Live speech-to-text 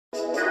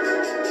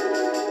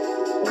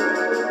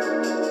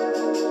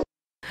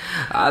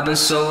I've been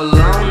so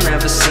alone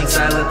ever since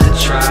I left the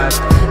tribe.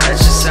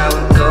 That's just how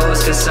it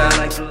goes, cause I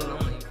like the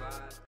lonely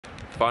vibe.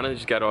 Finally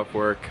just got off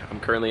work. I'm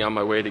currently on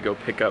my way to go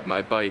pick up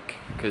my bike,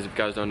 because if you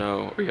guys don't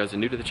know, or you guys are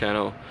new to the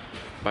channel,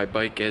 my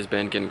bike has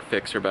been getting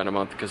fixed for about a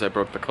month because I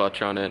broke the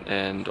clutch on it,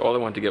 and all I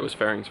wanted to get was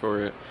fairings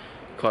for it.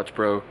 Clutch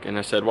broke, and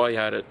I said while you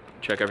had it,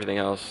 check everything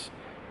else,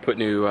 put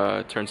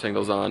new turn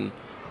signals on,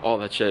 all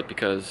that shit,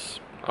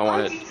 because I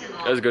want it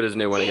as good as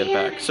new when I get it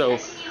back. So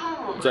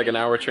it's like an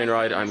hour train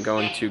ride. I'm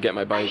going to get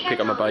my bike, pick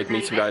up my bike,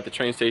 meet some guy at the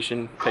train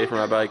station, pay for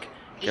my bike,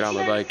 get on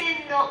my bike,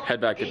 head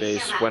back to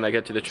base. When I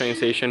get to the train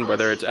station,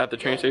 whether it's at the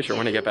train station or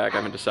when I get back, I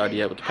haven't decided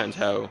yet. It depends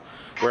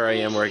where I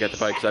am, where I get the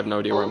bike, because I have no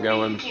idea where I'm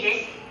going.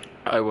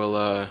 I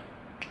will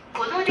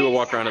do a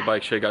walk around the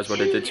bike, show you guys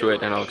what I did to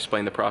it, and I'll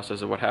explain the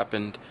process of what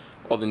happened,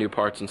 all the new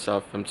parts and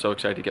stuff. I'm so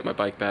excited to get my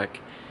bike back.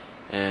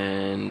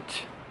 And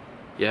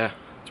yeah,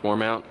 it's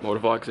warm out,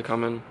 motovlogs are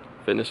coming,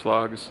 fitness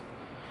vlogs.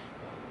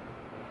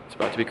 It's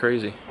about to be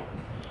crazy.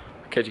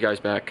 I'll catch you guys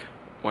back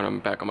when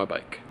I'm back on my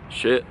bike.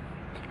 Shit.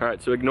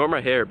 Alright, so ignore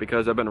my hair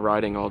because I've been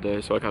riding all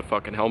day, so I got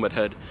fucking helmet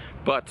head.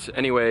 But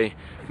anyway,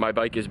 my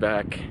bike is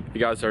back. If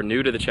you guys are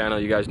new to the channel,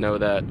 you guys know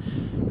that.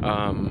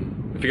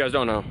 If you guys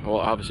don't know, well,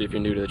 obviously if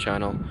you're new to the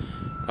channel,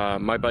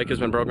 my bike has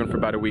been broken for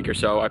about a week or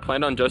so. I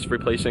planned on just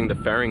replacing the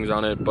fairings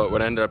on it, but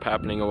what ended up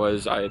happening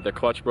was the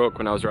clutch broke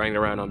when I was riding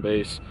around on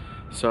base.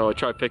 So I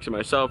tried fixing it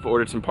myself,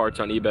 ordered some parts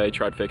on eBay,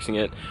 tried fixing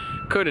it,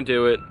 couldn't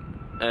do it.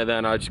 And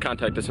then I just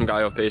contacted some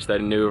guy off base that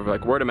I knew,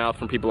 like word of mouth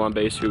from people on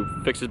base who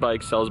fixes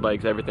bikes, sells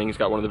bikes, everything. He's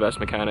got one of the best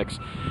mechanics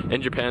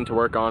in Japan to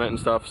work on it and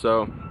stuff.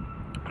 So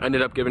I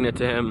ended up giving it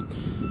to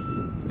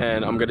him,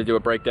 and I'm gonna do a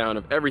breakdown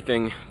of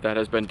everything that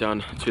has been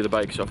done to the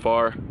bike so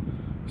far.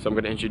 So I'm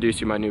gonna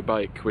introduce you my new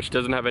bike, which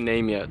doesn't have a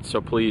name yet.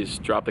 So please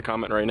drop the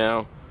comment right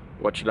now.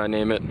 What should I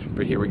name it?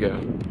 But here we go.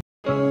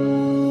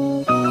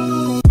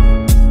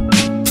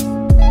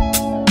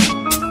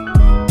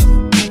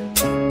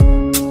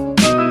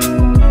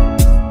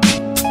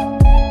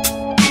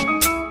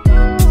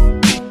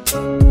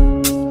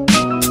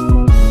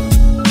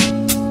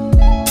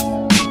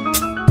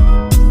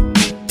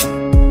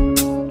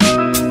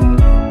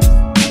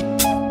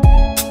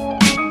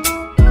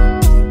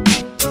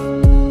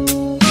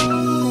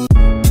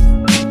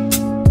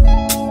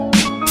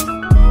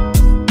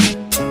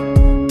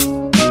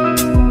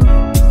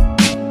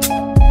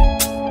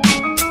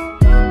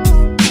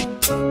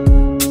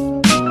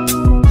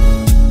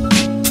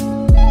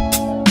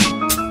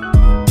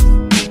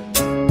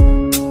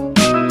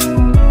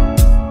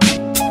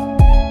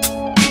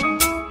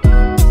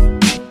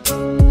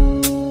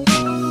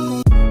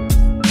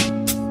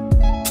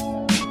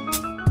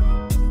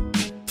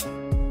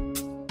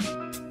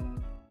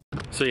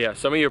 So yeah,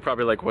 some of you are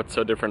probably like, what's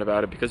so different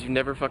about it? Because you've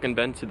never fucking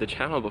been to the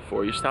channel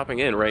before. You're stopping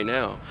in right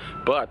now.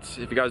 But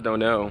if you guys don't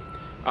know,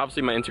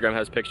 obviously my Instagram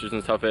has pictures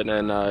and stuff in,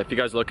 and if you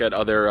guys look at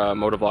other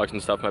motovlogs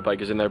and stuff, my bike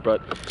is in there.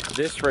 But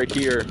this right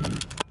here,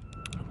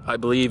 I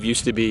believe this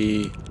used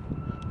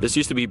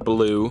to be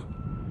blue.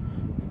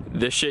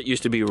 This shit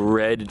used to be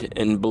red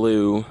and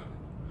blue.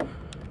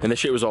 And this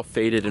shit was all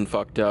faded and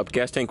fucked up.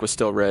 Gas tank was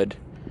still red.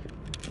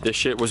 This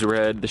shit was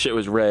red. The shit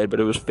was red, but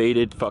it was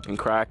faded, fucking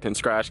cracked and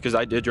scratched because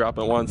I did drop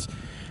it once,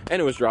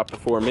 and it was dropped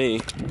before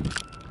me.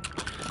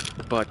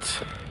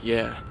 But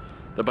yeah,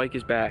 the bike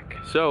is back.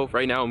 So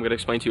right now I'm gonna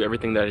explain to you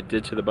everything that it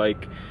did to the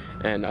bike.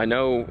 And I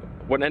know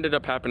what ended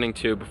up happening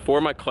too. Before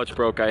my clutch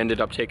broke, I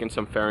ended up taking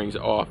some fairings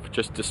off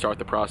just to start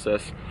the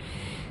process.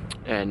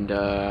 And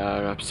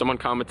someone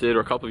commented,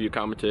 or a couple of you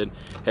commented,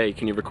 hey,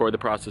 can you record the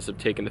process of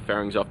taking the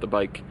fairings off the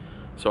bike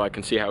so I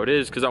can see how it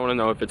is, because I want to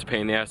know if it's a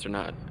pain in the ass or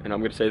not. And I'm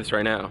going to say this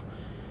right now.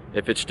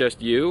 If it's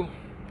just you,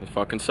 it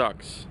fucking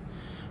sucks.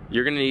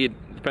 You're going to need,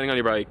 depending on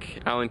your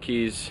bike, Allen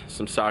keys,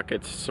 some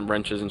sockets, some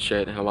wrenches and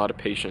shit, and a lot of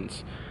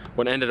patience.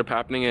 What ended up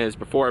happening is,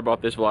 before I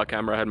bought this vlog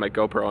camera, I had my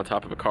GoPro on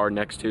top of a car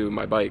next to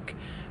my bike,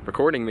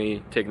 recording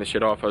me taking the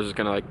shit off. I was just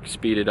going to like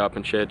speed it up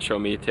and shit, show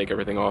me, take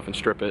everything off and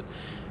strip it.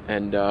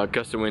 And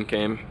gust of wind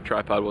came,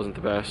 tripod wasn't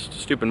the best.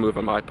 Stupid move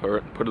on my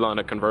part. Put it on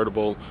a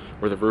convertible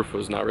where the roof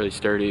was not really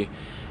sturdy.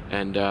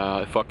 And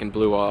it fucking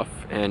blew off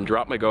and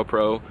dropped my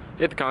GoPro,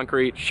 hit the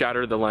concrete,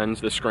 shattered the lens,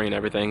 the screen,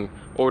 everything.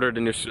 Ordered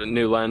a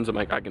new lens. I'm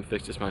like, I can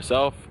fix this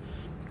myself.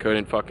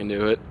 Couldn't fucking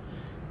do it.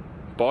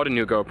 Bought a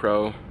new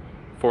GoPro,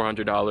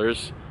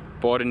 $400.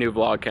 Bought a new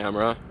vlog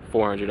camera,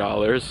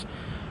 $400.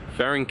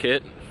 Fairing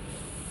kit,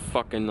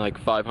 fucking like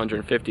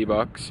 550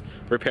 bucks.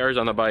 Repairs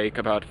on the bike,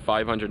 about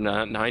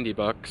 590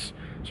 bucks.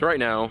 So right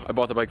now, I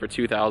bought the bike for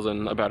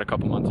 $2,000 about a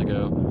couple months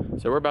ago.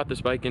 So we're about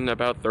this bike in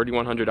about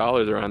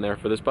 $3,100 around there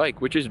for this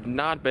bike, which is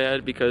not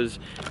bad because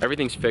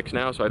everything's fixed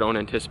now, so I don't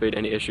anticipate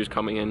any issues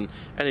coming in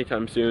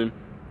anytime soon.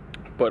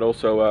 But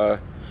also,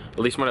 at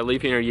least when I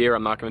leave here in a year,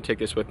 I'm not going to take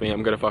this with me.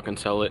 I'm going to fucking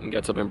sell it and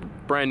get something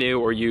brand new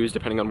or used,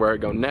 depending on where I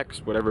go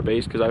next, whatever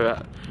base, because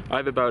I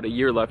have about a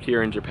year left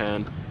here in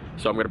Japan.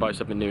 So I'm gonna buy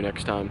something new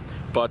next time.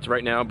 But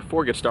right now,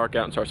 before it gets dark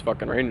out and starts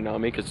fucking raining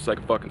on me, because it's like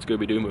a fucking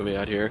Scooby-Doo movie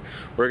out here,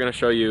 we're gonna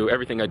show you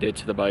everything I did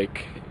to the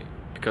bike,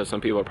 because some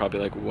people are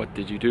probably like, what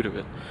did you do to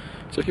it?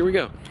 So here we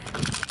go.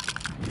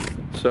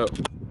 So,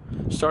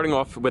 starting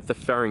off with the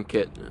fairing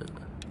kit.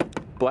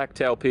 Black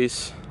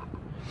tailpiece,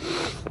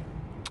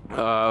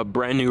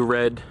 brand new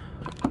red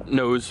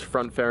nose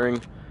front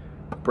fairing,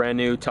 brand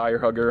new tire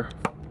hugger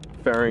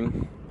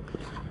fairing,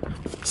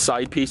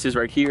 side pieces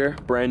right here,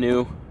 brand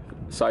new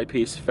side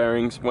piece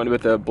fairings. Went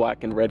with a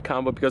black and red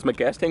combo because my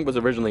gas tank was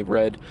originally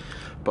red,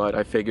 but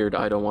I figured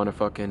I don't want to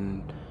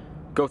fucking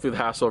go through the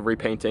hassle of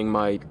repainting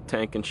my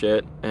tank and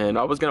shit, and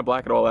I was gonna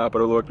black it all out,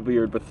 but it looked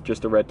weird with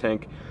just a red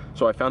tank,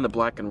 so I found the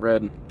black and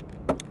red.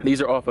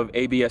 These are off of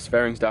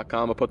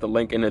absfairings.com. I'll put the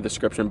link in the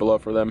description below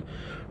for them.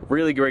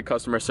 Really great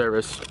customer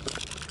service.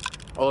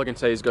 All I can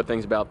say is good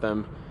things about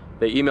them.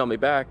 They email me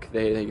back.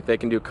 They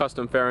can do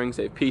custom fairings.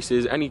 They have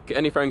pieces. Any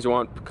fairings you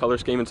want, color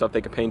scheme and stuff,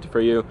 they can paint it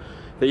for you.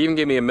 They even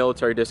gave me a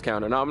military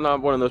discount. And I'm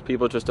not one of those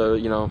people just to,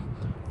 you know,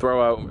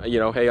 throw out, you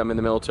know, hey, I'm in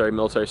the military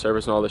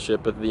service and all this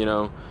shit. But, you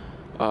know,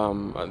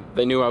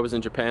 they knew I was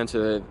in Japan,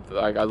 so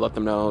I let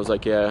them know. I was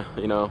like, yeah,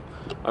 you know,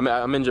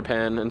 I'm in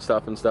Japan and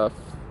stuff,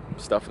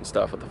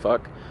 what the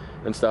fuck,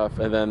 and stuff,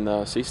 and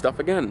then see stuff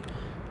again.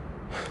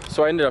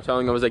 So I ended up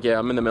telling them, I was like, yeah,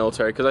 I'm in the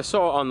military, because I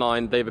saw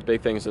online they have a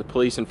big thing, it's the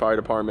police and fire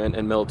department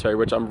and military,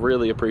 which I'm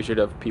really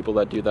appreciative of people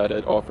that do that,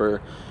 that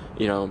offer,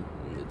 you know,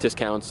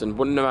 discounts, and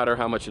no matter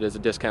how much it is, a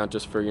discount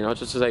just for, you know,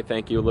 just to say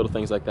thank you, little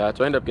things like that.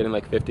 So I ended up getting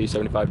like $50,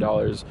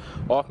 $75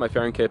 off my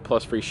fairing kit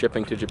plus free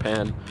shipping to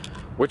Japan,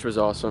 which was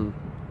awesome.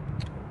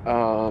 I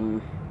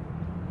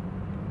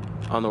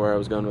don't know where I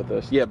was going with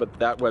this. Yeah, but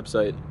that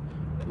website,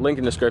 link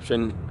in the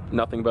description,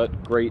 nothing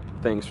but great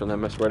things from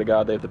them. I swear to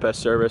God, they have the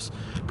best service,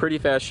 pretty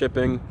fast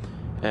shipping,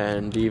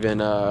 and even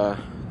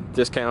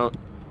discount.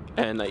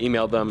 And I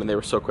emailed them and they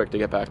were so quick to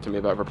get back to me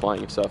about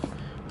replying and stuff.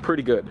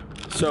 Pretty good.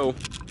 So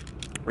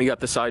we got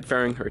the side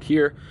fairing right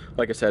here,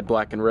 like I said,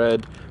 black and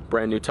red,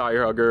 brand new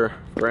tire hugger,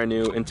 brand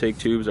new intake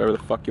tubes, whatever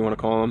the fuck you want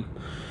to call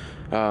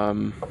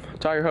them,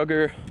 tire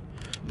hugger,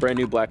 brand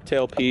new black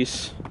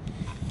tailpiece.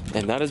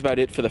 And that is about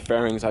it for the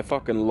fairings. I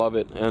fucking love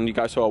it. And you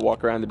guys saw I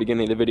walk around the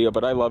beginning of the video,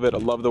 but I love it. I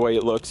love the way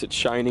it looks. It's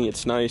shiny,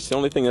 it's nice. The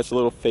only thing that's a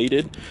little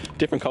faded,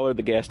 different color of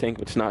the gas tank,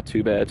 but it's not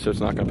too bad, so it's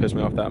not gonna piss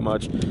me off that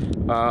much.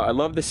 I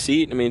love the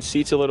seat. I mean,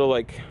 seat's a little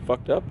like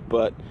fucked up,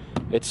 but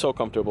it's so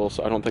comfortable,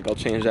 so I don't think I'll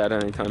change that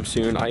anytime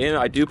soon.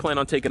 I do plan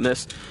on taking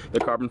this, the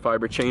carbon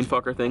fiber chain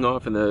fucker thing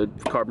off, and the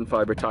carbon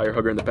fiber tire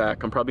hugger in the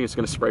back. I'm probably just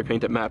gonna spray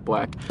paint it matte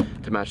black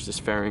to match this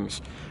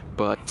fairings.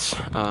 But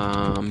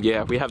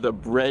yeah, we have the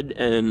red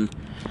and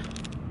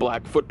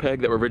black foot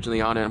peg that were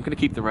originally on it. I'm gonna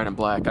keep the red and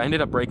black. I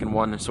ended up breaking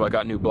one, so I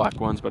got new black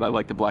ones, but I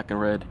like the black and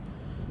red,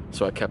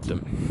 so I kept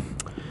them.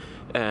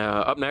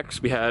 Up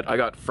next, I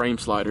got frame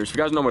sliders. If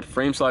you guys know what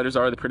frame sliders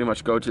are, they pretty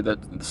much go to the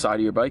side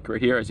of your bike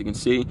right here, as you can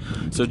see.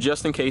 So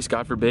just in case,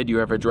 God forbid,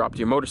 you ever dropped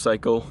your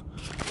motorcycle,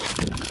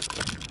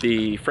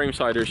 the frame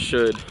sliders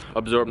should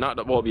absorb,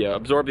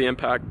 absorb the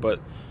impact, but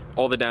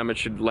all the damage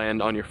should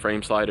land on your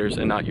frame sliders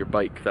and not your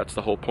bike. That's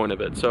the whole point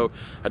of it. So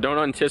I don't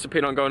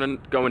anticipate on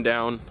going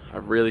down. I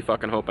really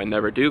fucking hope I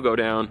never do go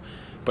down,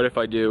 but if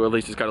I do, at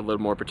least it's got a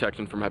little more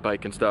protection for my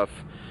bike and stuff.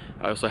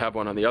 I also have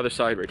one on the other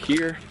side right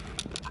here.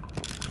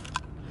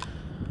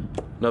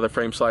 Another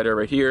frame slider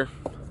right here.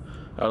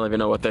 I don't even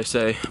know what they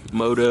say.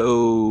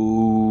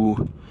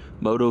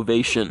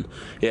 Motivation.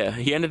 Yeah,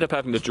 he ended up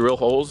having to drill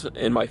holes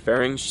in my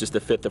fairings just to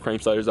fit the frame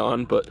sliders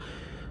on, but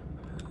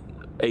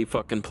A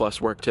fucking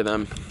plus work to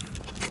them.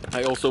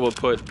 I also will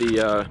put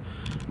the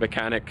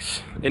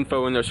mechanics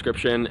info in the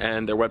description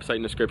and their website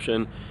in the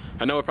description.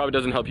 I know it probably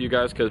doesn't help you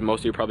guys because most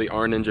of you probably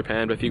aren't in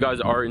Japan, but if you guys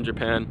are in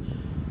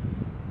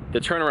Japan, the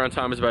turnaround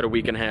time is about a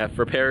week and a half.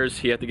 Repairs,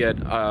 he had to get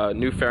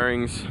new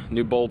fairings,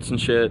 new bolts and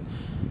shit.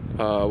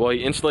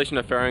 Installation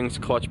of fairings,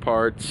 clutch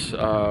parts,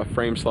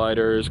 frame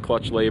sliders,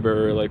 clutch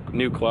labor, like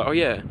new clutch. Oh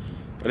yeah,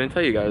 I didn't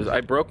tell you guys,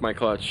 I broke my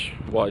clutch.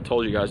 Well, I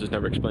told you guys, just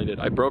never explained it.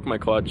 I broke my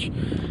clutch.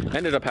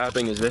 Ended up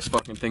happening is this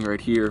fucking thing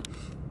right here.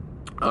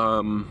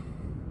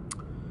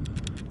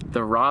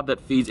 The rod that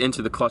feeds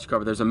into the clutch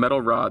cover, there's a metal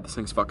rod, this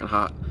thing's fucking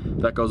hot,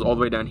 that goes all the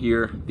way down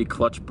here. The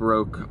clutch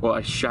broke. Well,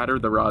 I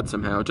shattered the rod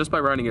somehow, just by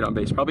riding it on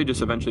base. Probably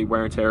just eventually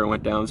wear and tear and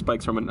went down. This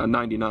bike's from a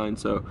 99,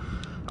 so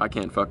I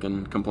can't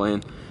fucking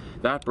complain.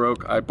 That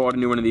broke. I bought a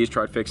new one of these,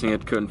 tried fixing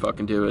it, couldn't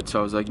fucking do it.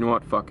 So I was like, you know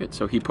what, fuck it.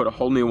 So he put a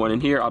whole new one in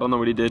here. I don't know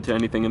what he did to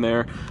anything in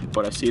there,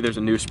 but I see there's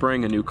a new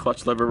spring, a new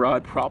clutch lever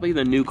rod. Probably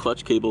the new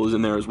clutch cable is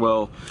in there as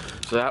well.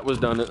 So that was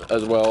done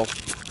as well.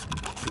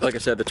 Like I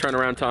said, the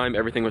turnaround time,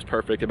 everything was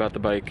perfect about the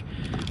bike.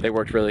 They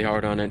worked really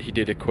hard on it. He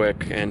did it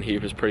quick, and he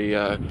was pretty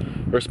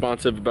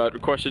responsive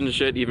about questions and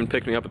shit. He even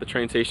picked me up at the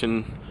train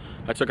station.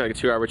 I took like a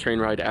 2-hour train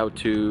ride out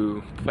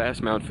to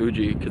past Mount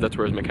Fuji, because that's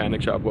where his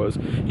mechanic shop was.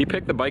 He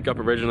picked the bike up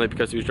originally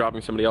because he was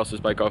dropping somebody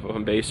else's bike off of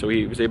home base, so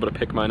he was able to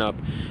pick mine up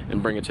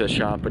and bring it to the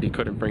shop, but he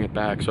couldn't bring it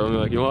back. So I'm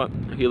like, you know what?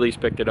 He at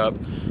least picked it up.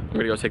 I'm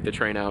gonna go take the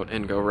train out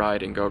and go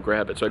ride and go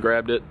grab it. So I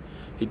grabbed it.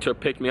 He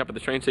picked me up at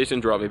the train station,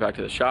 drove me back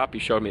to the shop. He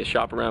showed me the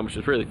shop around, which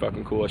was really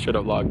fucking cool. I should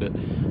have vlogged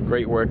it.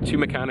 Great work. 2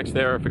 mechanics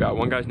there. I forgot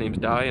one guy's name's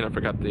Dai, and I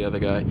forgot the other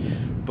guy.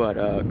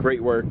 But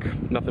great work.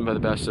 Nothing but the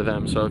best of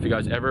them. So if you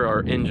guys ever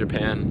are in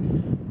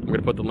Japan, I'm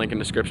gonna put the link in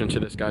the description to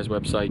this guy's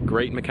website.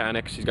 Great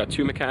mechanics. He's got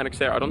 2 mechanics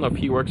there. I don't know if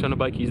he works on a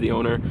bike. He's the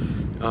owner.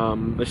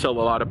 They sell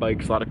a lot of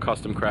bikes, a lot of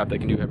custom crap. They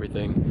can do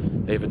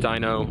everything. They have a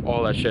dyno,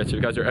 all that shit. So if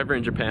you guys are ever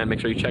in Japan, make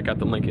sure you check out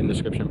the link in the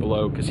description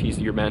below, because he's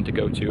your man to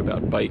go to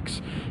about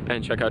bikes.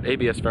 And check out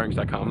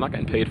absfairings.com. I'm not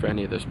getting paid for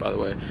any of this, by the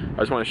way. I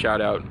just want to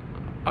shout out,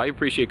 I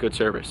appreciate good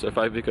service. So if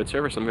I have good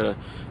service, I'm gonna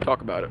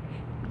talk about it.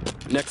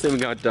 Next thing we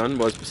got done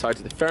was,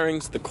 besides the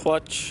fairings, the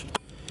clutch.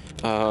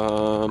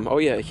 Oh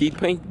yeah, heat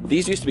paint.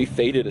 These used to be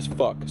faded as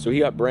fuck, so he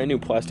got brand new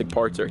plastic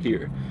parts right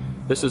here.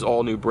 This is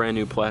all new, brand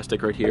new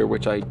plastic right here,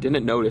 which I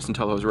didn't notice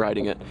until I was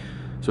riding it.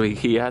 So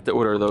he had to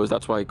order those.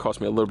 That's why it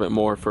cost me a little bit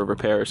more for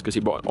repairs, because he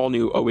bought all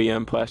new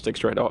OEM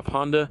plastics right off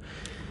Honda.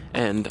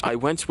 And I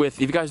went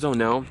with, if you guys don't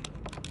know,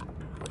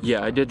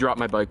 yeah, I did drop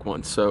my bike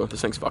once, so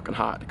this thing's fucking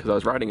hot because I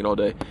was riding it all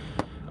day.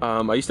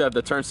 I used to have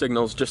the turn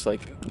signals just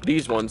like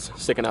these ones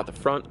sticking out the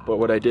front, but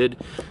what I did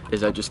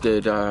is I just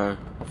did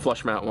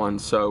flush mount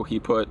ones. So he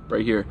put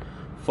right here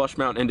flush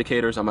mount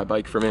indicators on my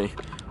bike for me,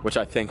 which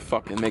I think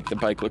fucking make the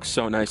bike look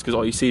so nice, because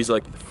all you see is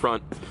like the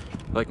front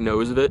like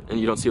nose of it, and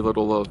you don't see a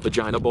little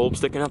vagina bulb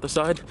sticking out the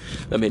side.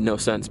 That made no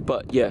sense,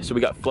 but yeah, so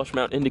we got flush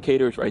mount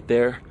indicators right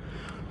there.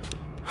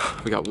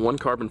 We got 1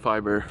 carbon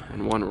fiber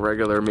and 1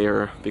 regular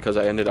mirror, because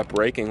I ended up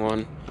breaking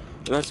one,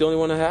 and that's the only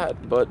one I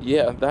had. But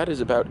yeah, that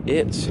is about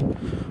it.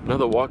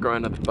 Another walk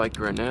around of the bike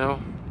right now.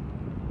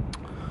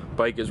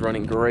 Bike is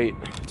running great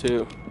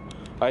too.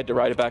 I had to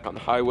ride it back on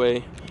the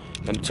highway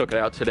and took it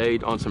out today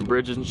on some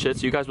bridges and shit.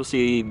 So you guys will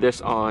see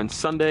this on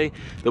Sunday.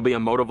 There'll be a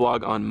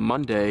motovlog on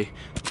Monday,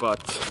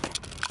 but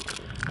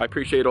I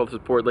appreciate all the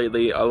support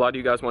lately. A lot of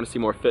you guys want to see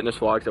more fitness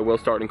vlogs. I will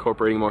start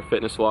incorporating more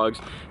fitness vlogs.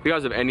 If you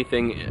guys have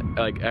anything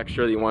like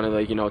extra that you want to,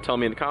 like, you know, tell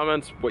me in the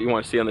comments what you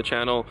want to see on the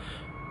channel.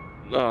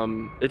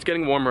 It's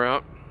getting warmer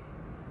out.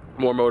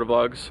 More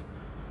motovlogs,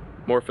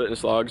 more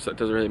fitness vlogs. That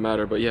doesn't really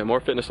matter, but yeah, more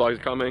fitness vlogs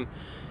are coming.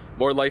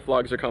 More life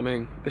vlogs are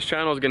coming. This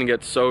channel is going to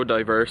get so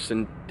diverse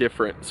and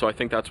different, so I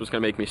think that's what's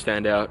going to make me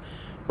stand out.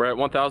 We're at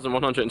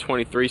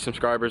 1,123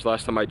 subscribers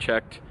last time I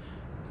checked.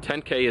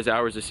 10K is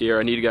ours this year.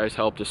 I need you guys'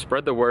 help to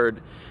spread the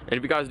word. And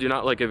if you guys do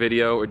not like a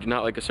video, or do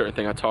not like a certain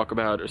thing I talk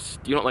about, or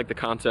you don't like the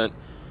content,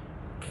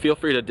 feel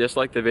free to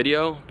dislike the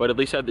video, but at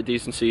least have the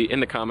decency in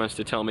the comments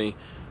to tell me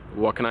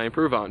what can I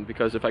improve on,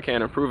 because if I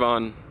can't improve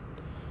on,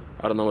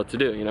 I don't know what to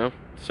do, you know?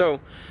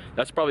 So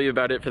that's probably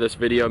about it for this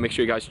video. Make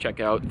sure you guys check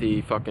out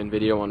the fucking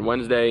video on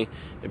Wednesday.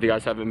 If you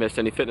guys haven't missed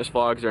any fitness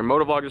vlogs or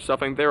motovlogs or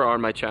something, they're on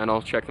my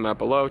channel. Check them out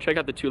below. Check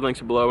out the 2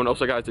 links below. And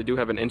also, guys, I do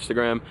have an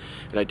Instagram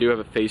and I do have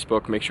a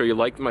Facebook. Make sure you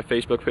like my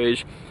Facebook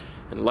page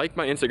and like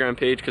my Instagram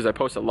page, because I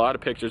post a lot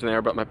of pictures in there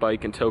about my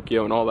bike in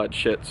Tokyo and all that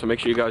shit. So make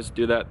sure you guys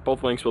do that.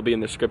 Both links will be in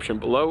the description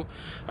below.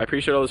 I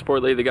appreciate all the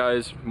support lately,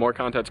 guys. More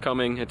content's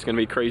coming. It's going to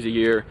be a crazy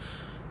year.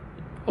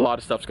 A lot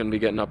of stuff's going to be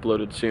getting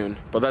uploaded soon.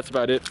 But that's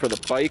about it for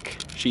the bike.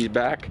 She's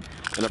back.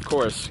 And of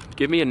course,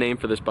 give me a name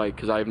for this bike,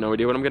 because I have no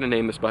idea what I'm going to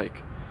name this bike.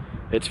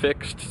 It's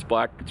fixed, it's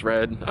black, it's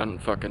red, I don't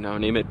fucking know.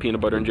 Name it peanut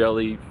butter and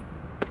jelly,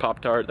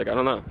 Pop-Tart, like, I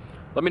don't know.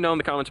 Let me know in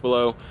the comments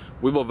below.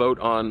 We will vote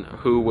on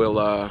who will,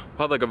 we'll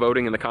have like a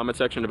voting in the comment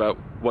section about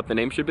what the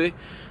name should be.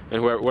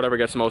 And whatever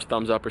gets the most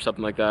thumbs up or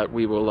something like that,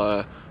 we will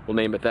we'll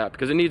name it that,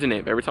 because it needs a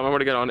name. Every time I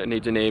want to get on it, it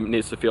needs a name, it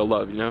needs to feel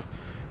love, you know?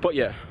 But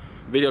yeah.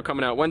 Video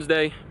coming out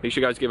Wednesday. Make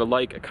sure you guys give a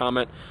like, a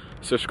comment,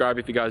 subscribe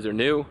if you guys are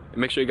new, and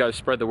make sure you guys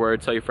spread the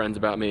word. Tell your friends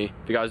about me.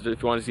 If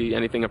you want to see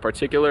anything in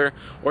particular,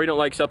 or you don't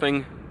like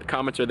something, the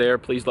comments are there.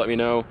 Please let me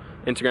know.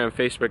 Instagram,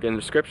 Facebook in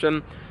the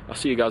description. I'll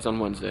see you guys on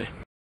Wednesday.